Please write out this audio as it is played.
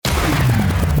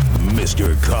just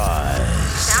your cause.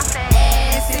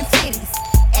 Ass and titties,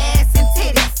 ass and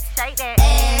titties, shake that.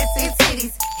 Ass and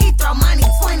titties, he throw money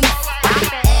 20.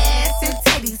 Ass and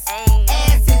titties,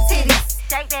 ass and titties,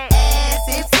 shake that. Ass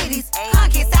and titties, come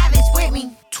get savage with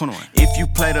me. 21. If you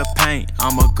play the paint,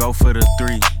 I'ma go for the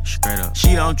 3. Straight up.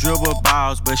 She don't dribble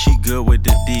balls, but she good with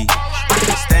the D.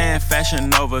 Stay in Fashion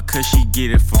Nova, cause she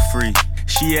get it for free.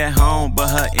 She at home, but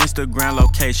her Instagram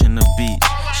location the beach.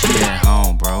 She at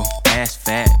home, bro. Ass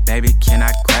fat, baby, can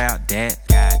I grab that?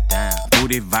 Goddamn.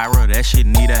 Booty viral, that shit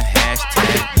need a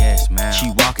hashtag. Yes, man.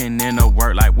 She walking into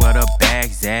work like where the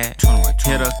bag's at. 21.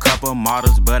 Hit a couple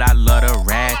models, but I love the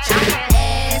ratchet.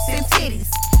 Ass and titties,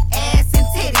 ass and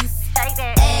titties,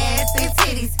 ass and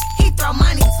titties, he throw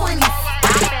money 20.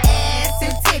 Ass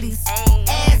and titties,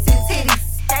 ass and titties,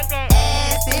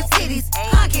 ass and titties,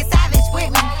 come get savage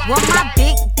with me. Want my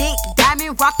big dick,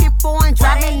 diamond rockin' foreign,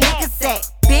 driving niggas at.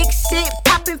 Big shit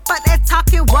poppin', fuck that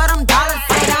talkin', what them dollars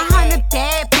at. 100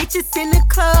 bad bitches in the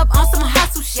club on some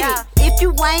hustle shit. If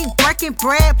you ain't breaking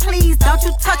bread, please don't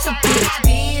you touch a bitch.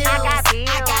 Bills, I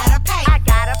gotta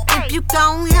pay. If you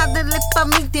gon' have to live for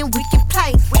me, then we can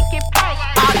play.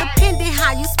 All depending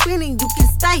how you spendin', you can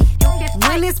stay.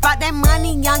 When it's about that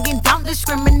money, youngin', don't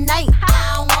discriminate.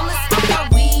 I don't wanna smoke your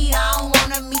weed, I don't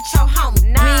wanna meet your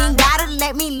homie. You ain't gotta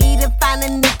let me lead and find a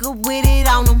nigga with it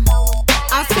on him.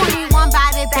 I'm 21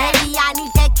 by the baby, I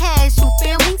need that cash, you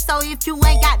feel me? So if you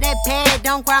ain't got that bag,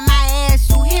 don't grab my ass,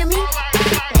 you hear me?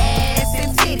 Ass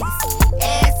and titties,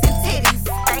 ass and titties,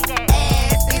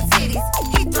 ass and titties,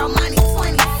 he throw money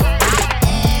 20.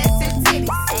 Ass and titties,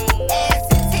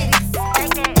 ass and titties,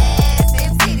 ass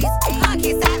and titties, come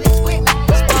get savage with me.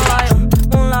 Spotlight,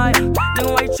 moonlight,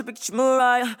 nigga why you trippin', get your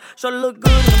Mariah. Shawty look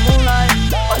good in the moonlight,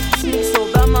 all these pussy niggas so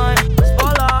bad, mine.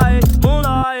 Spotlight,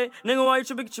 moonlight, nigga why you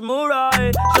trippin', get your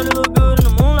Mariah. Shawty look good in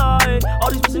the moonlight,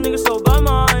 all these pussy niggas so bad,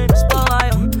 mine.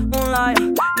 Spotlight, moonlight,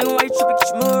 nigga why you trippin', get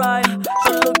your Mariah.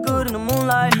 Shawty look good in the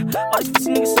moonlight, all these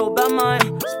pussy niggas so bad, mine.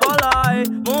 Spotlight,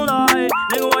 moonlight,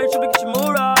 nigga why you trippin', get your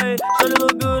Mariah. Shawty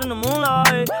look good in the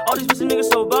moonlight, all these pussy niggas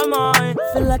so bad, mine.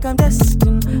 Feel like I'm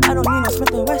destined, I don't need no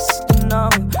Smith & Weston, no.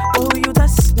 But who you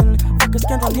testing? Fuck a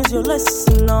scandal, here's your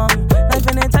lesson, no. Knife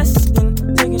and testing,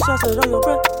 taking shots at all your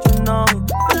breath, you know.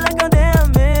 Feel like I'm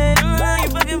damn it, you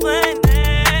fucking playing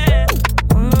it.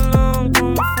 I'm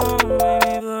gonna phone, make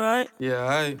it right. Yeah,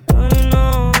 I. You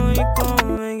know you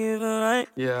gon' make it right.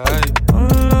 Yeah, I.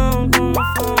 I'm gonna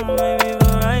phone, make it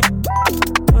right.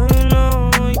 You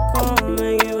know you gon'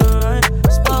 make it right.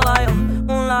 Spotlight,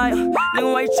 moonlight, nigga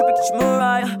why you trippin', get your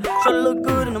Mariah. Shawty look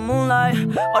good in the moonlight,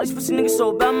 all these pussy niggas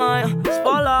so bad, mine.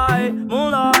 Spotlight,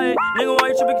 moonlight, nigga why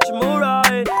you trippin', get your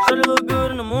Mariah. Shawty look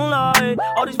good in the moonlight,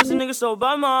 all these pussy niggas so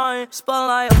bad, mine.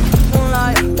 Spotlight,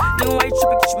 moonlight, nigga why you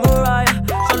trippin', get your Mariah.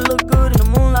 Shawty look good in the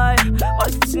moonlight, all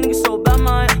these pussy niggas so bad,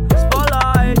 mine.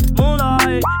 Spotlight,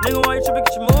 moonlight, nigga why you trippin',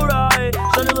 get your Mariah.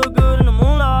 Shawty look good in the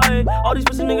moonlight, all these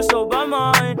pussy niggas so bad,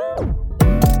 mine.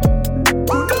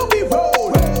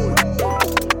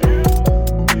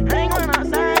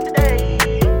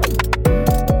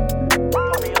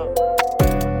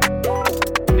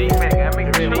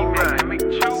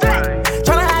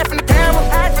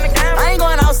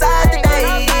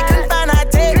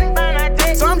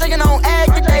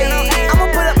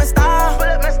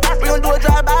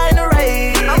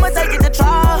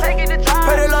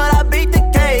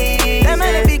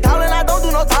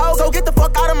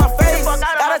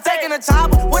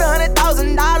 Top with $100,000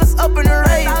 up in the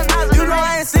race. You know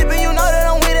I ain't sleeping, you know that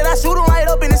I'm with it. I shoot him right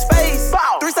up in his face.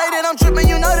 3 say that I'm tripping,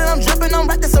 you know that I'm dripping. I'm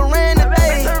about to surrender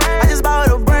today. I just bought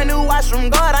a brand new watch from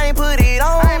God, I ain't put it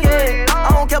on yet. I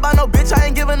don't care about no bitch, I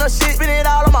ain't giving no shit. Spend it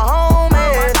all on my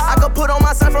homies. I could put on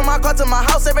my son from my car to my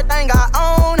house, everything I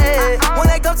own it. When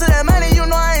they come to that money, you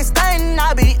know I ain't staying,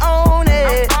 I be on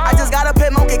it. I just got a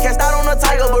pet monkey, cast out on a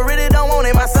tiger, but really don't want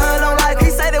it. My son don't like it. He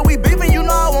say that we beefing, you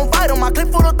know I won't fight him. My clip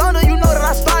full of thunder, you know that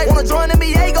I strike. Wanna join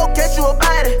NBA, go catch you a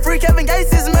body. Free Kevin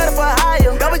Gates is murder for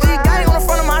hire. Double G gang on the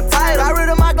front of my title. Got rid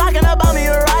of my Glock and I bought me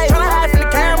a riot. Tryna hide from the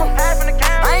camera.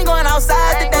 I ain't going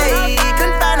outside today.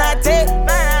 Couldn't find hot tech,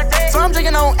 so I'm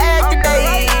drinking on egg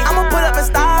today. I'ma put up in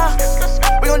style.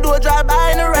 We gon' do a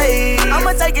drive-by in the raid.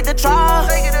 I'ma take it to trial.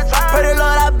 Pray the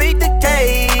Lord I beat the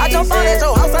cage. I jump out at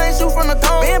your house, I ain't shoot from the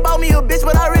cone. Ben bought me a bitch,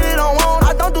 but I really don't want.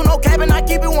 I don't do no capping, I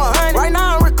keep it 100. Right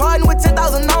now I'm recording with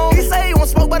 10,000 on. He say he won't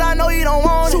smoke, but I know he don't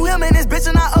want it. Shoot him and his bitch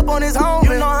and I up on his home.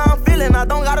 You know how I'm feeling, I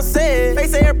don't gotta say it. They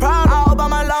say it proud, all by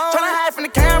my lawn. Tryna hide from the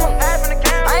camera.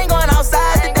 I ain't going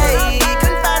outside today.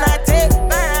 Couldn't find hot tech,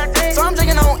 so I'm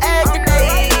drinking on egg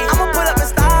today. I'ma put up in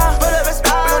style. We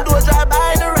gon' do a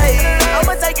drive-by in the raid.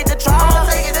 I'ma take it to trial.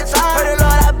 Pray the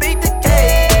Lord I beat the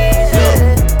cage.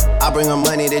 I bring her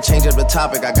money, they change up the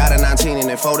topic. I got a 19 and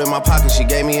it fold in my pocket. She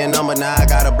gave me a number, now I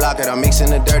gotta block it. I'm mixing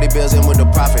the dirty bills in with the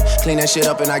profit. Clean that shit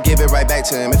up and I give it right back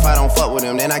to him. If I don't fuck with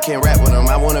him, then I can't rap with him.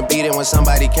 I wanna beat him when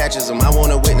somebody catches him. I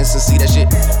wanna witness and see that shit.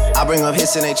 I bring up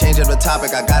hits and they change up the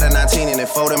topic. I got a 19 and it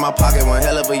fold in my pocket. One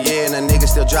hell of a year and the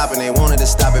niggas still dropping. They wanted to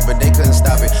stop it, but they couldn't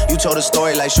stop it. You told a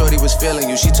story like Shorty was feeling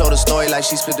you. She told a story like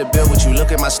she split the bill with you.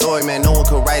 Look at my story, man, no one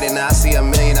could write it. Now I see a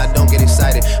million, I don't get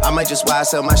excited. I might just why I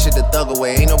sell my shit the thug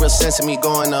away. Ain't no real sense in me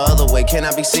going the other way. Can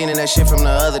I be seen in that shit from the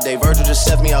other day? Virgil just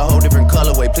sent me a whole different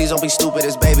colorway. Please don't be stupid,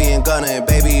 it's baby and Gunna. And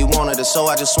baby, he wanted it, so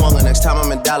I just swung her. Next time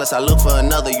I'm in Dallas, I look for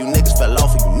another. You niggas fell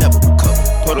off and you never recover.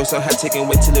 Puddle so high, taking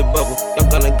wait till it bubble. I'm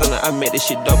gonna, I made this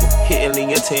shit double. Hit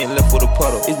Eliante and left with a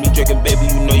puddle. It's me drinking, baby,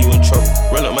 you know you in trouble.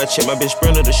 Run up my check, my bitch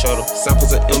sprinter the shuttle.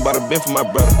 Samples of M by the bin for my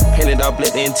brother. Painted out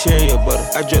black, the interior butter.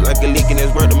 I drip like a leak and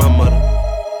that's word to my mother.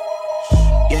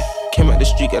 Yeah, came out the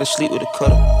street, gotta sleep with a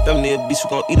cutter. Family of beast, we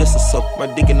gon' eat us a supper. My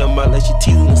dick in her mouth like she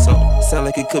teasing or something. Sound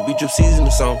like it could be drip season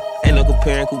or something. Ain't no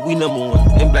comparing, cause we number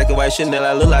one. In black and white Chanel,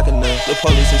 I look like a nun. The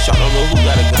police and shot, don't know who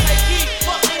got a gun.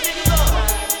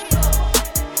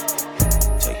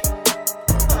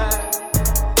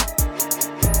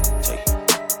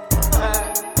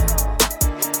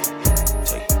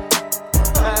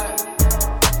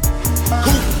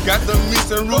 Got the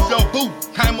missing roof, your boo.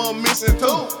 Came up missing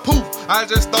too. Poof, I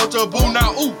just stole your boo.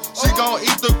 Now ooh, she gon'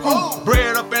 eat the crew.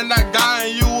 Bread up in that guy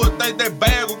and you would think that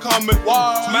bag would come in.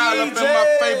 Smile up in my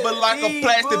face, but like a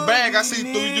plastic bag, I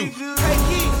see through you. Hey,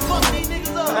 Keith, fuck these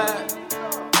niggas up.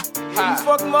 You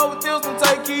fuck them up with this one,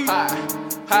 take Keith.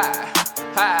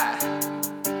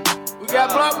 We got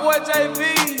Block Boy JB.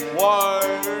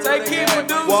 Take Keith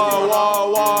produce.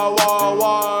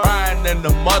 Riding in the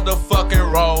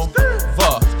motherfucking road.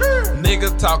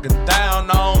 Niggas talking down,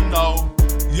 I don't know.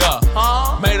 Yeah,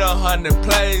 made 100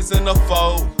 plays in the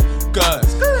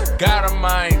focus. Gotta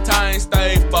maintain,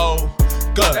 stay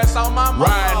focused. That's on my mind.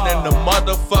 Riding in the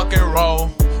motherfucking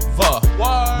road.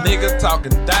 Niggas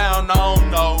talking down, I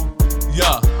don't know.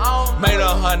 Yeah, made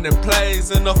 100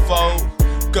 plays in the focus.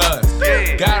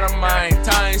 Gotta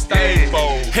maintain, stay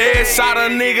focused. Headshot a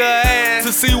nigga ass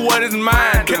to see what his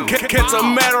mind do. Catch a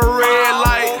metal red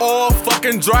light or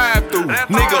fucking drive through.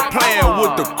 Nigga playing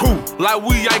with the crew like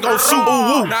we ain't gon' shoot.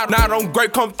 Ooh, now them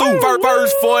great come through.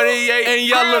 First 48 and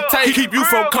yellow tape keep you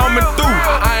from coming through.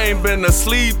 I ain't been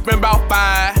asleep in about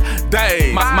 5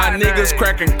 days. My niggas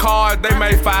cracking cards, they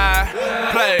made 5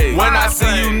 plays. When I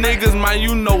see you niggas, man,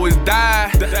 you know it's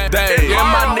die day. And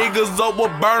my niggas up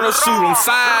with burner, shoot them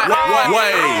sideways.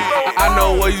 I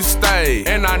know where you stay,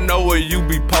 and I know where you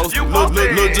be posted. Look,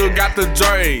 just got the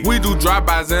Dre. We do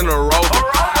drive-bys in a Rover.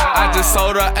 I just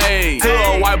sold a A to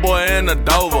a white boy in a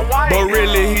Dover. But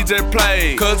really, he just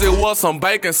played, cause it was some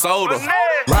baking soda.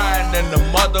 Riding in the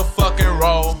motherfucking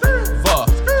road.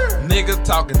 Niggas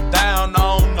talking down,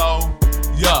 I don't know.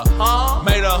 Yeah,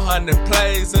 made 100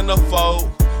 plays in the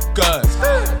focus.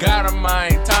 Gotta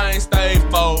maintain, stay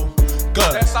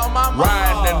focused.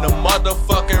 Riding in the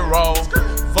motherfucking road.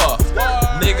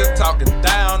 Niggas talking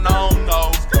down, I don't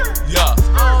know. Yeah,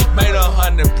 made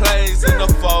 100 plays in the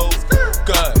focus.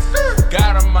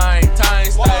 Gotta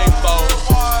maintain, stay focused.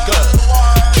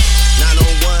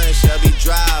 901 Shelby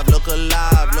Drive, look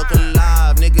alive, look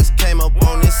alive. Niggas came up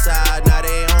on this side, now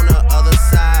they on the other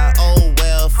side. Oh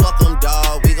well, fuck them,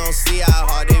 dawg. We gon' see how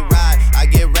hard they ride. I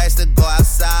get racks to go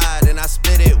outside, and I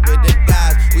split it with the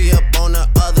guys. We up on the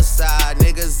other side,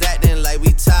 niggas acting like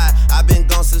we tied. I been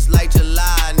gone since like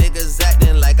July, niggas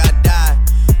acting like I died.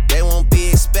 They won't be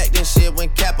expecting shit when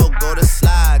Capo go to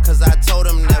slide. Cause I told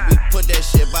them that we put that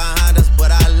shit behind us,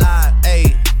 but I lied.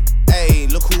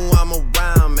 Ayy, look who I'm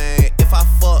around, man. If I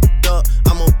fucked up,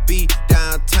 I'ma be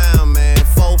downtown, man.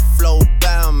 Full flow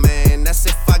bound, man. That's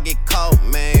if I get caught,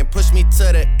 man. Push me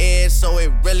to the edge, so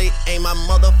it really ain't my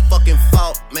motherfucking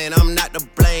fault, man. I'm not to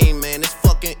blame, man. This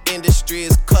fucking industry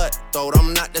is cutthroat.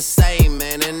 I'm not the same,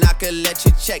 man. And I could let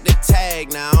you check the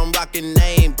tag now. I'm rocking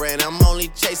name brand. I'm only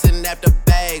chasing after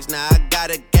bags now. I got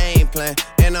a game plan,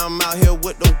 and I'm out here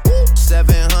with the whoop.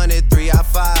 700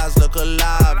 3i5s, look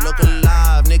alive, look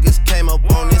alive. Niggas came up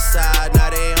on this side, now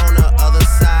they on the other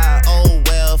side. Oh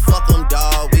well, fuck them,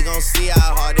 dawg. We gon' see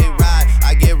how hard they ride.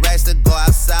 I get racks to go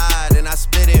outside, and I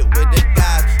split it with the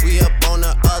guys. We up on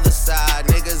the other side,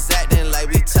 niggas acting like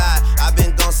we tied. I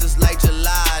been gone since like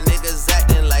July, niggas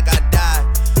acting like I died.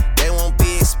 They won't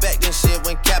be expecting shit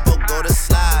when Capo go to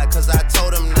slide. Cause I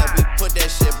told them that we put that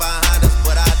shit behind us,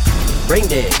 but I Brain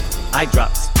dead, eye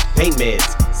drops, pain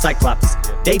meds, Cyclops,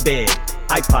 day bed,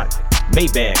 iPod,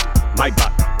 Maybach, my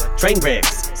bot, train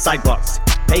wrecks, sidewalks,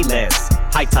 pay less,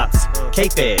 high tops,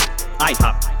 K-Fed,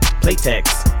 IHOP, Playtex,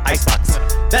 icebox.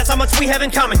 That's how much we have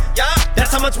in common. Yeah.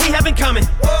 That's how much we have in common.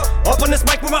 Whoa. Up on this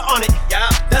mic when we're on it. Yeah.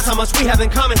 That's how much we have in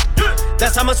common.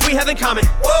 That's how much we have in common.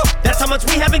 Whoa. That's how much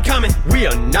we have in common. We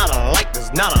are not alike.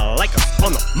 There's not alike us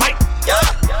on the mic. Yeah.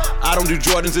 I don't do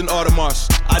Jordans and Audemars.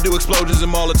 I do explosions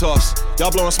and Molotovs.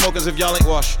 Y'all blowing smoke as if y'all ain't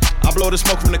washed. I blow the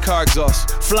smoke from the car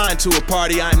exhaust. Flying to a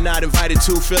party I'm not invited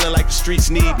to, feeling like the streets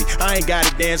need me. I ain't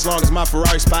gotta dance long as my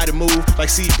Ferrari spider move like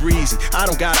Sea Breezy. I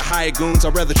don't gotta hire goons,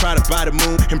 I'd rather try to buy the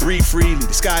moon and breathe freely.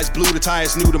 The sky's blue, the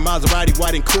tires new, the Maserati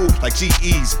white and cool like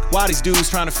G-Eazy. Why these dudes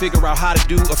trying to figure out how to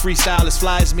do a freestyle as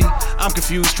fly as me? I'm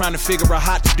confused trying to figure out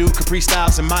how to do Capri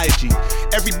Styles and Maya G.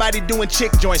 Everybody doing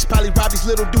chick joints, probably rob these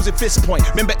little dudes at Fist Point.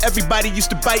 Remember everybody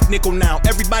used to bite nickel now.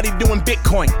 Everybody doing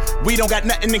Bitcoin. We don't got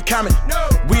nothing in common. No.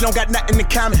 We don't got nothing in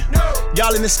common. No.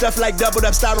 Y'all in this stuff like doubled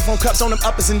up styrofoam cups on them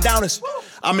uppers and downers. Woo.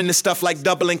 I'm in this stuff like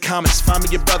doubling commas. Find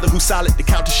me a brother who's solid to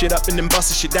count the shit up and then bust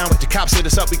the shit down. With the cops hit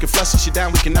us up, we can flush the shit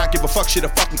down. We cannot give a fuck shit a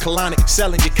fucking colonic.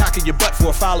 Selling your cock in your butt for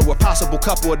a follower. Possible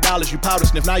couple of dollars you powder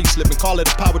sniff. Now you slip and call it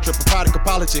a power trip, a product of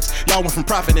politics. Y'all went from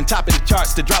profit and top of the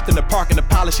charts to dropped in the park and to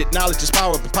polish it. Knowledge is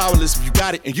power, but powerless if you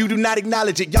got it and you do not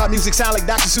acknowledge it. Y'all music sound like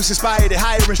Dr. Seuss inspired it.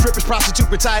 Hiring strippers,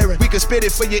 prostitute, retiring. We could spit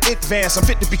it for your advance. I'm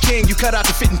fit to be king. You cut out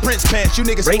the fitting Prince pants. You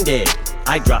niggas brain dead,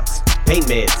 eye drops, pain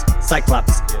meds,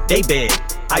 Cyclops, day bed,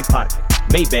 iPod,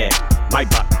 Maybach, my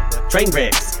buck, train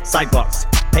wrecks, sidewalks,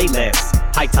 Payless,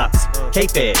 high tops,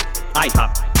 K-Fed,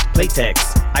 IHOP, Playtex,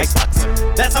 icebox.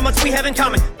 That's how much we have in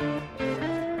common.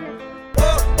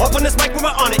 Up on this mic when we're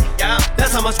on it. Yeah.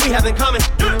 That's how much we have in common.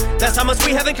 That's how much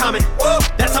we have in common.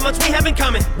 That's how much we have in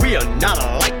common. We are not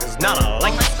alike. There's not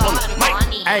alike on the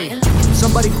mic. Hey,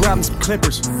 somebody grab me some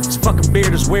clippers. This fucking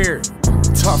beard is weird.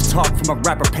 Tough talk from a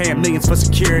rapper paying millions for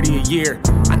security a year.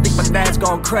 I think my dad's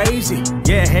gone crazy.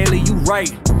 Yeah, Haley, you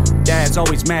right. Dad's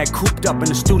always mad, cooped up in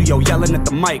the studio, yelling at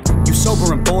the mic. You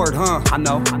sober and bored, huh? I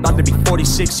know. I'm about to be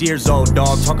 46 years old,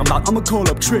 dog. Talking about, I'ma call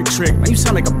up Trick. Man, you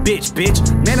sound like a bitch.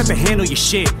 Man up and handle your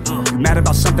shit. You mad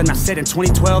about something I said in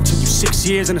 2012? Took you 6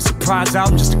 years and a surprise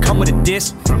album just to come with a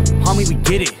diss? Homie, we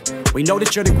get it. We know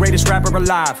that you're the greatest rapper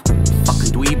alive.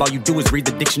 Fucking dweeb, all you do is read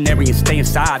the dictionary and stay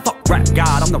inside. Fuck rap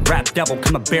god, I'm the rap devil.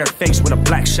 Come barefaced with a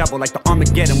black shovel like the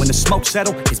Armageddon. When the smoke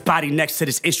settle, his body next to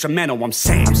this instrumental. I'm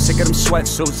saying, I'm sick of them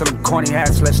sweatsuits and them corny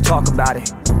hats, let's talk about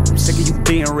it. I'm sick of you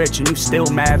being rich and you still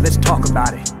mad, let's talk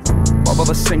about it. Both of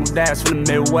us single dads from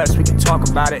the Midwest, we can talk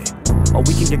about it. Or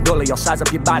we can get gully, I'll size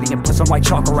up your body and put some white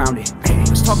chalk around it.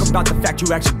 Let's talk about the fact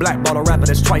you actually blackball a rapper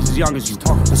that's twice as young as you.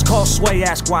 Let's call Sway,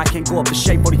 ask why I can't go up to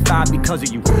Shape 45 because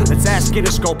of you. Let's ask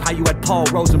Interscope how you had Paul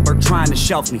Rosenberg trying to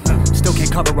shelf me. Still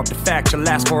can't cover up the fact your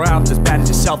last 4 albums as bad as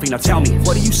your selfie. Now tell me,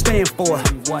 what do you stand for?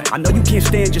 I know you can't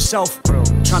stand yourself.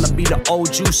 Trying to be the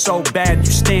old you so bad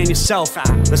you stand yourself.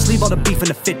 Let's leave all the beef in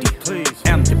the 50. Please.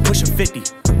 You're pushing 50.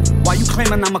 Why you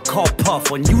claiming I'ma call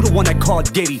Puff when you the one that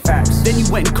called Diddy? Facts. Then you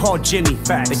went and called Jimmy.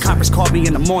 Facts. They conference called me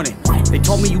in the morning. They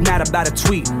told me you mad about a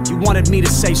tweet. You wanted me to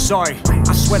say sorry.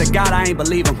 I swear to God I ain't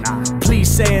believe him. Please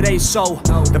say it ain't so.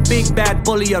 The big bad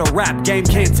bully of the rap game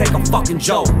can't take a fucking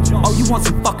joke. Oh, you want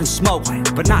some fucking smoke,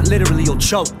 but not literally, you'll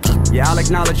choke. Yeah, I'll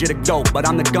acknowledge you're the GOAT, but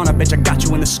I'm the gunner, bitch, I got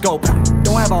you in the scope.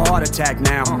 Don't have a heart attack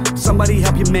now. Somebody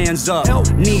help your mans up.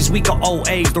 Knees weak or old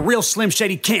age. The real Slim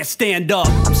Shady can't stand up.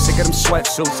 I'm sick of them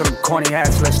sweatsuits and them corny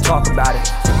hats, let's talk about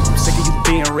it. I'm sick of you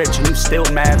being rich and you still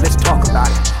mad, let's talk about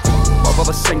it. Both of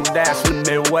us single dads from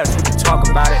the Midwest, we can talk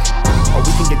about it. Or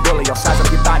we can get gully, I'll size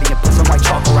up your body and put some white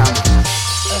chalk around it.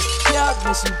 Yeah, I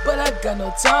miss you, but I got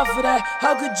no time for that.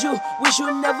 How could you wish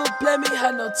you never play me?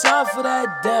 Had no time for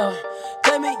that, damn.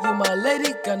 Play me, you my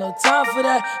lady, got no time for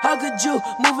that. How could you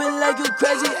moving like you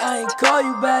crazy? I ain't call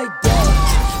you back, damn.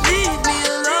 Leave me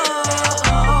alone,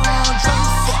 drunk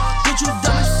as fuck, get you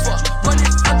dumb as fuck,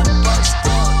 running out the box,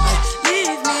 damn.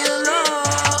 Leave me alone,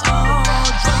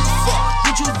 drunk as fuck,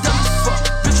 get you dumb as fuck,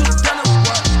 get you done a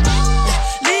what?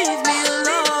 Leave me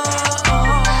alone,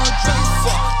 drunk as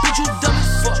fuck, get you dumb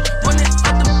as fuck, running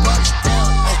out the box, damn.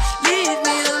 Leave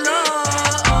me alone,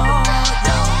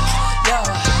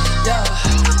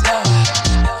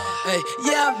 hey,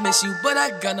 yeah, I miss you, but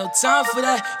I got no time for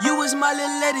that. You was my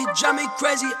little lady, drive me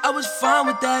crazy, I was fine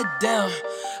with that, damn.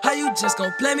 How you just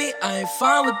gon' play me? I ain't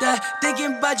fine with that.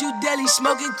 Thinking about you daily,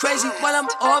 smoking crazy while I'm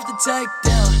off the tag,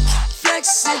 down.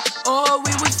 Flexing, oh,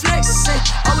 we was flexing.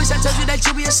 Always I told you that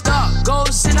you be a star.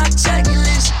 Goals in our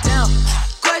checklist, down.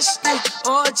 Question,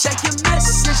 or check your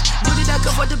message. Knew that I could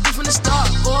afford the beat from the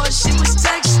start. Or she was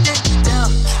texting,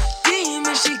 down.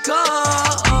 Demon, she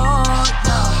called,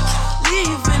 down.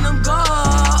 Leaving them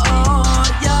gone,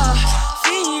 yeah.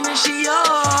 Fiending, she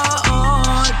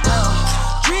all down.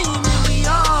 Dreaming, we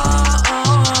all,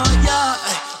 yeah.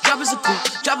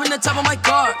 Dropping the top of my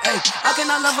car. Ayy, how can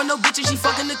I love her? No bitch and she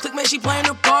fucking the click, man, she playing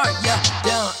her part. Yeah,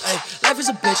 down, ayy, life is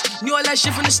a bitch. Knew all that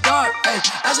shit from the start. Ayy,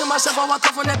 asking myself how I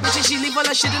come from that bitch and she leave all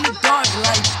that shit in the dark.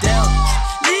 Like, damn,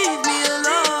 leave me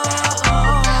alone.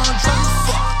 Drunk as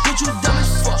fuck, bitch, you dumb as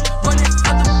fuck. Running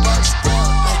out the bus down.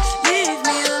 Leave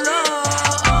me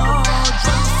alone.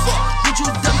 Drunk as fuck, bitch, you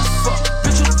dumb as fuck.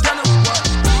 Bitch, you done a what?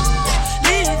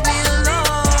 Leave me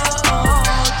alone.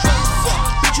 Drunk as fuck,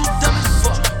 bitch, you dumb as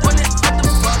fuck. Running out the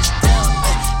bus down.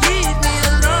 Leave me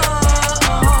alone.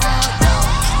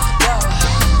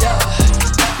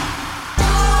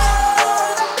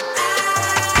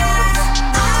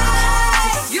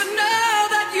 You know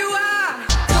that you are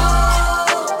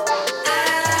cold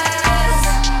as ice,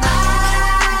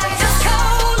 just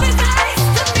cold as ice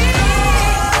to me.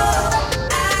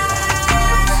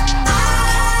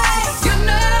 You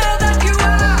know that you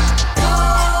are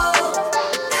cold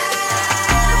as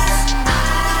ice.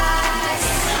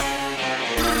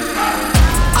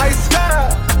 Ice style,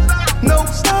 no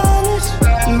stylish,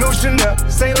 no Chanel,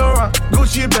 Saint Laurent,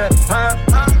 Gucci bag, huh?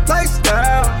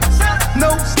 Lifestyle,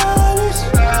 no stylish,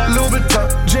 Louis Vuitton,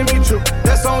 Jimmy Choo,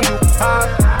 that's on you, huh?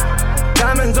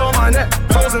 Diamonds on my neck,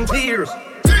 frozen tears,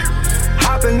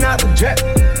 hopping out the jet,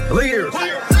 leers,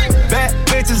 bad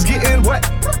bitches getting wet,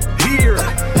 here,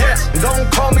 yes, don't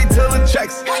call me till the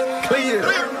checks clear.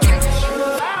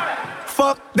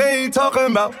 Fuck, they ain't talking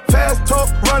about fast talk,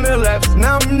 running laps.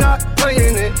 Now I'm not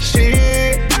playing it,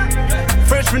 shit.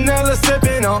 French vanilla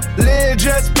sipping on, lid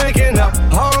just picking up.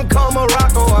 Hong Kong,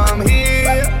 Morocco, I'm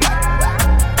here.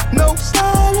 No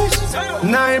stylish,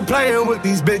 now I ain't playing with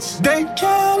these bitches. They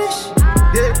childish,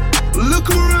 yeah. Look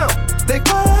around, they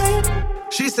quiet.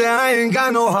 She said I ain't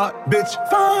got no heart, bitch.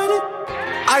 Find it.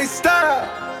 I style.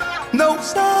 No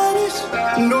stylish,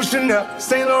 no Chanel,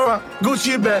 Saint Laurent,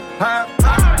 Gucci bag, huh?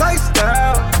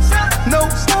 Lifestyle, no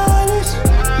stylish,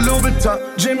 Louis Vuitton,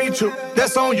 Jimmy Choo,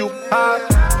 that's on you, huh?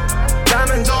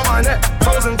 Diamonds on my neck,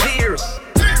 frozen tears,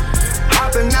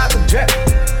 hopping out the jet,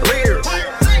 leers,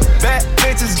 bad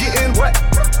bitches getting wet,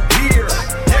 here,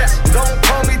 yes, don't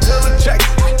call me till the checks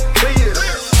clear.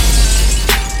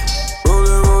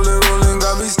 Rollin', rollin', rollin',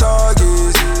 got me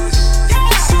stargazing.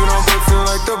 Sippin' on perfume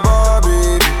like the bar,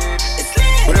 baby.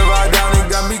 Whenever I down, it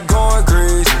got me going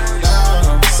crazy.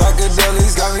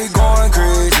 Psychedelics got me going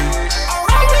crazy.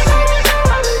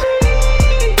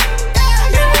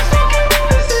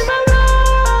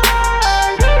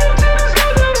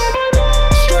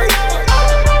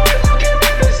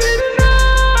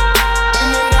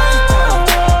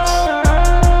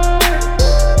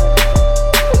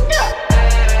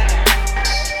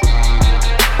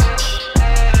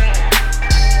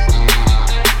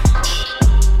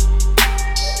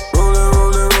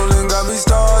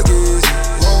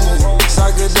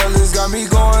 Got me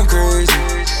going crazy.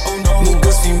 Oh no,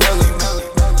 niggas female,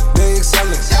 they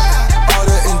excellent. All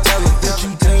the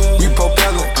intelligent, we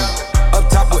propelling. Up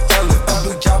top with Ellen,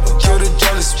 kill the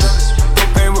jealous.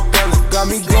 Propane repellent, got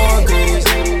me going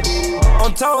crazy.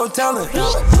 On total talent,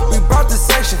 we brought the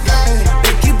section.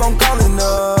 They keep on calling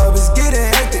up, it's getting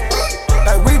hectic.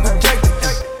 Like we projected,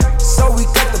 so we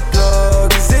cut the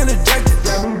plug, it's interjected.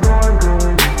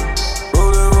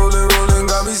 Rollin', rollin', rollin',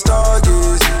 got me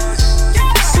stargazing.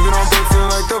 Sippin' on perfume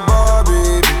like the bar,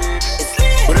 baby.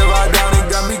 Whenever I down, it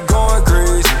got me going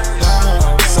crazy.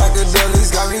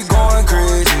 Psychedelics got me going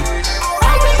crazy.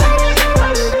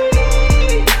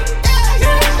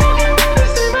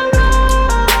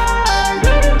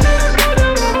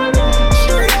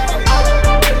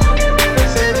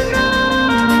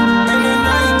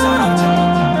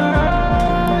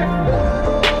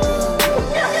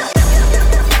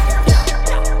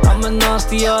 I'm a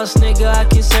nasty ass nigga, I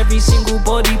kiss every single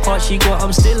body part she got,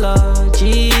 I'm still a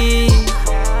G.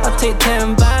 I take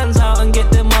 10 bands out and get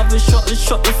them other shot the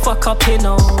fuck up in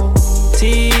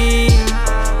OT.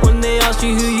 When they ask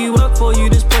you who you work for, you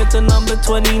just point to number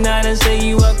 29 and say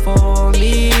you work for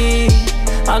me.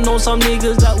 I know some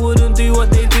niggas that wouldn't do what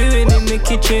they doing in the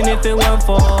kitchen if it weren't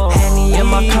for Henny in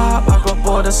my cup, I got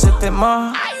bored of sipping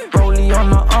more. Rollie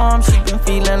on her arm, she been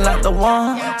feeling like the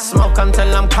one. Smoke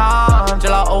until I'm calm,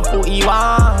 gelato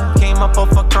 41. Came up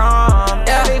off a crumb,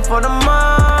 yeah, they for the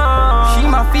mom. She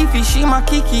my Fifi, she my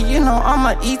Kiki, you know I'm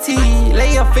a E.T.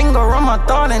 Lay a finger on my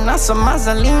darling, that's a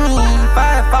Mazzolini.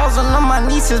 5,000 on my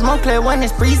nieces, Montclair when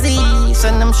it's breezy.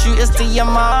 Send them shooters to your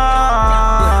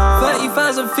mom.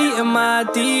 30,000 feet in my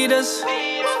Adidas.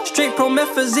 Straight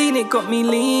promethazine, it got me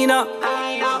lean up.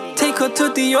 Take her to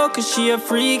Dior cause she a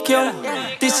freak, yo.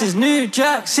 This is New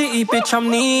Jack City, bitch, I'm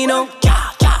Nino.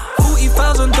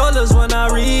 $40,000 when I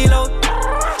reload.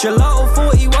 Gelato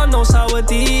 41, no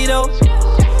sourdito.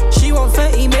 She want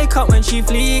Fenty makeup when she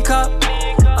fleek up.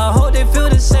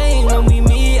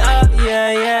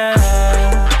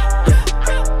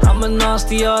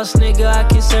 nasty ass nigga, I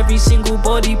kiss every single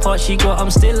body part she got, I'm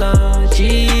still a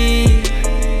G.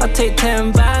 I take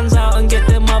 10 bands out and get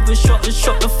them other shot and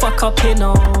shot the fuck up in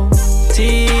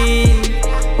OT.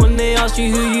 When they ask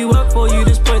you who you work for, you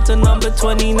just point to number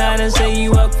 29 and say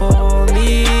you work for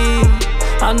me.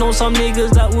 I know some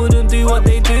niggas that wouldn't do what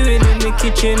they doing in the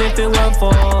kitchen if it weren't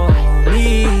for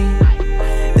me.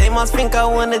 They must think I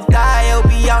wanna die, I'll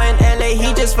be out in LA,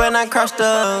 he just when I crashed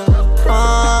them.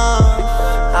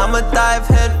 I'ma dive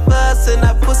head first in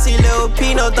that pussy little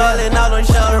Pinot, darling, I don't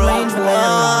show I'm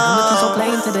looking so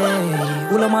plain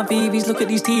today. All of my BBs, look at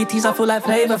these TTs, I feel like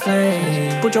Flavor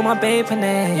Flav. Put on my babe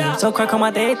name, so crack on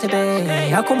my day today.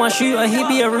 How come my shooter, he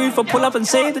be a roofer, pull up and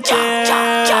save the chair.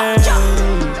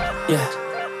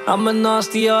 Yeah, I'm a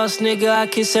nasty ass nigga, I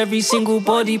kiss every single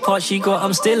body part she got,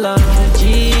 I'm still a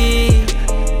G.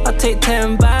 I take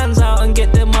 10 bands out and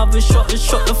get them other shot and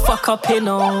shot the fuck up in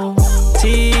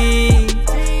OT.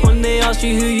 When they ask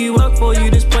you who you work for,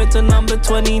 you just point to number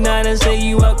 29 and say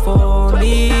you work for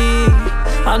me.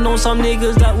 I know some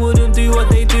niggas that wouldn't do what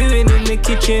they doing in the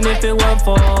kitchen if it weren't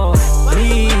for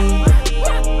me.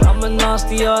 I'm a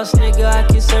nasty ass nigga, I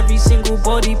kiss every single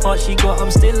body part she got,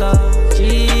 I'm still a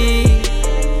G.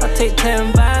 I take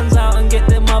 10 bands out and get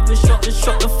them other shot and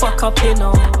shot the fuck up in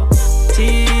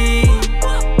OT.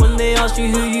 When they ask you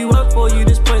who you work for, you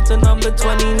just point to number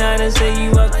 29 and say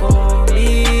you work for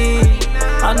me.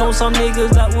 I know some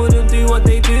niggas that wouldn't do what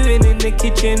they doing in the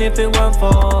kitchen if it weren't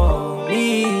for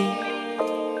me.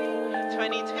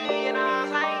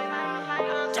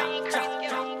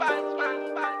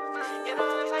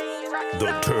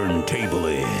 The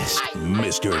turntablist,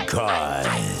 Mr.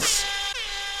 Kaz.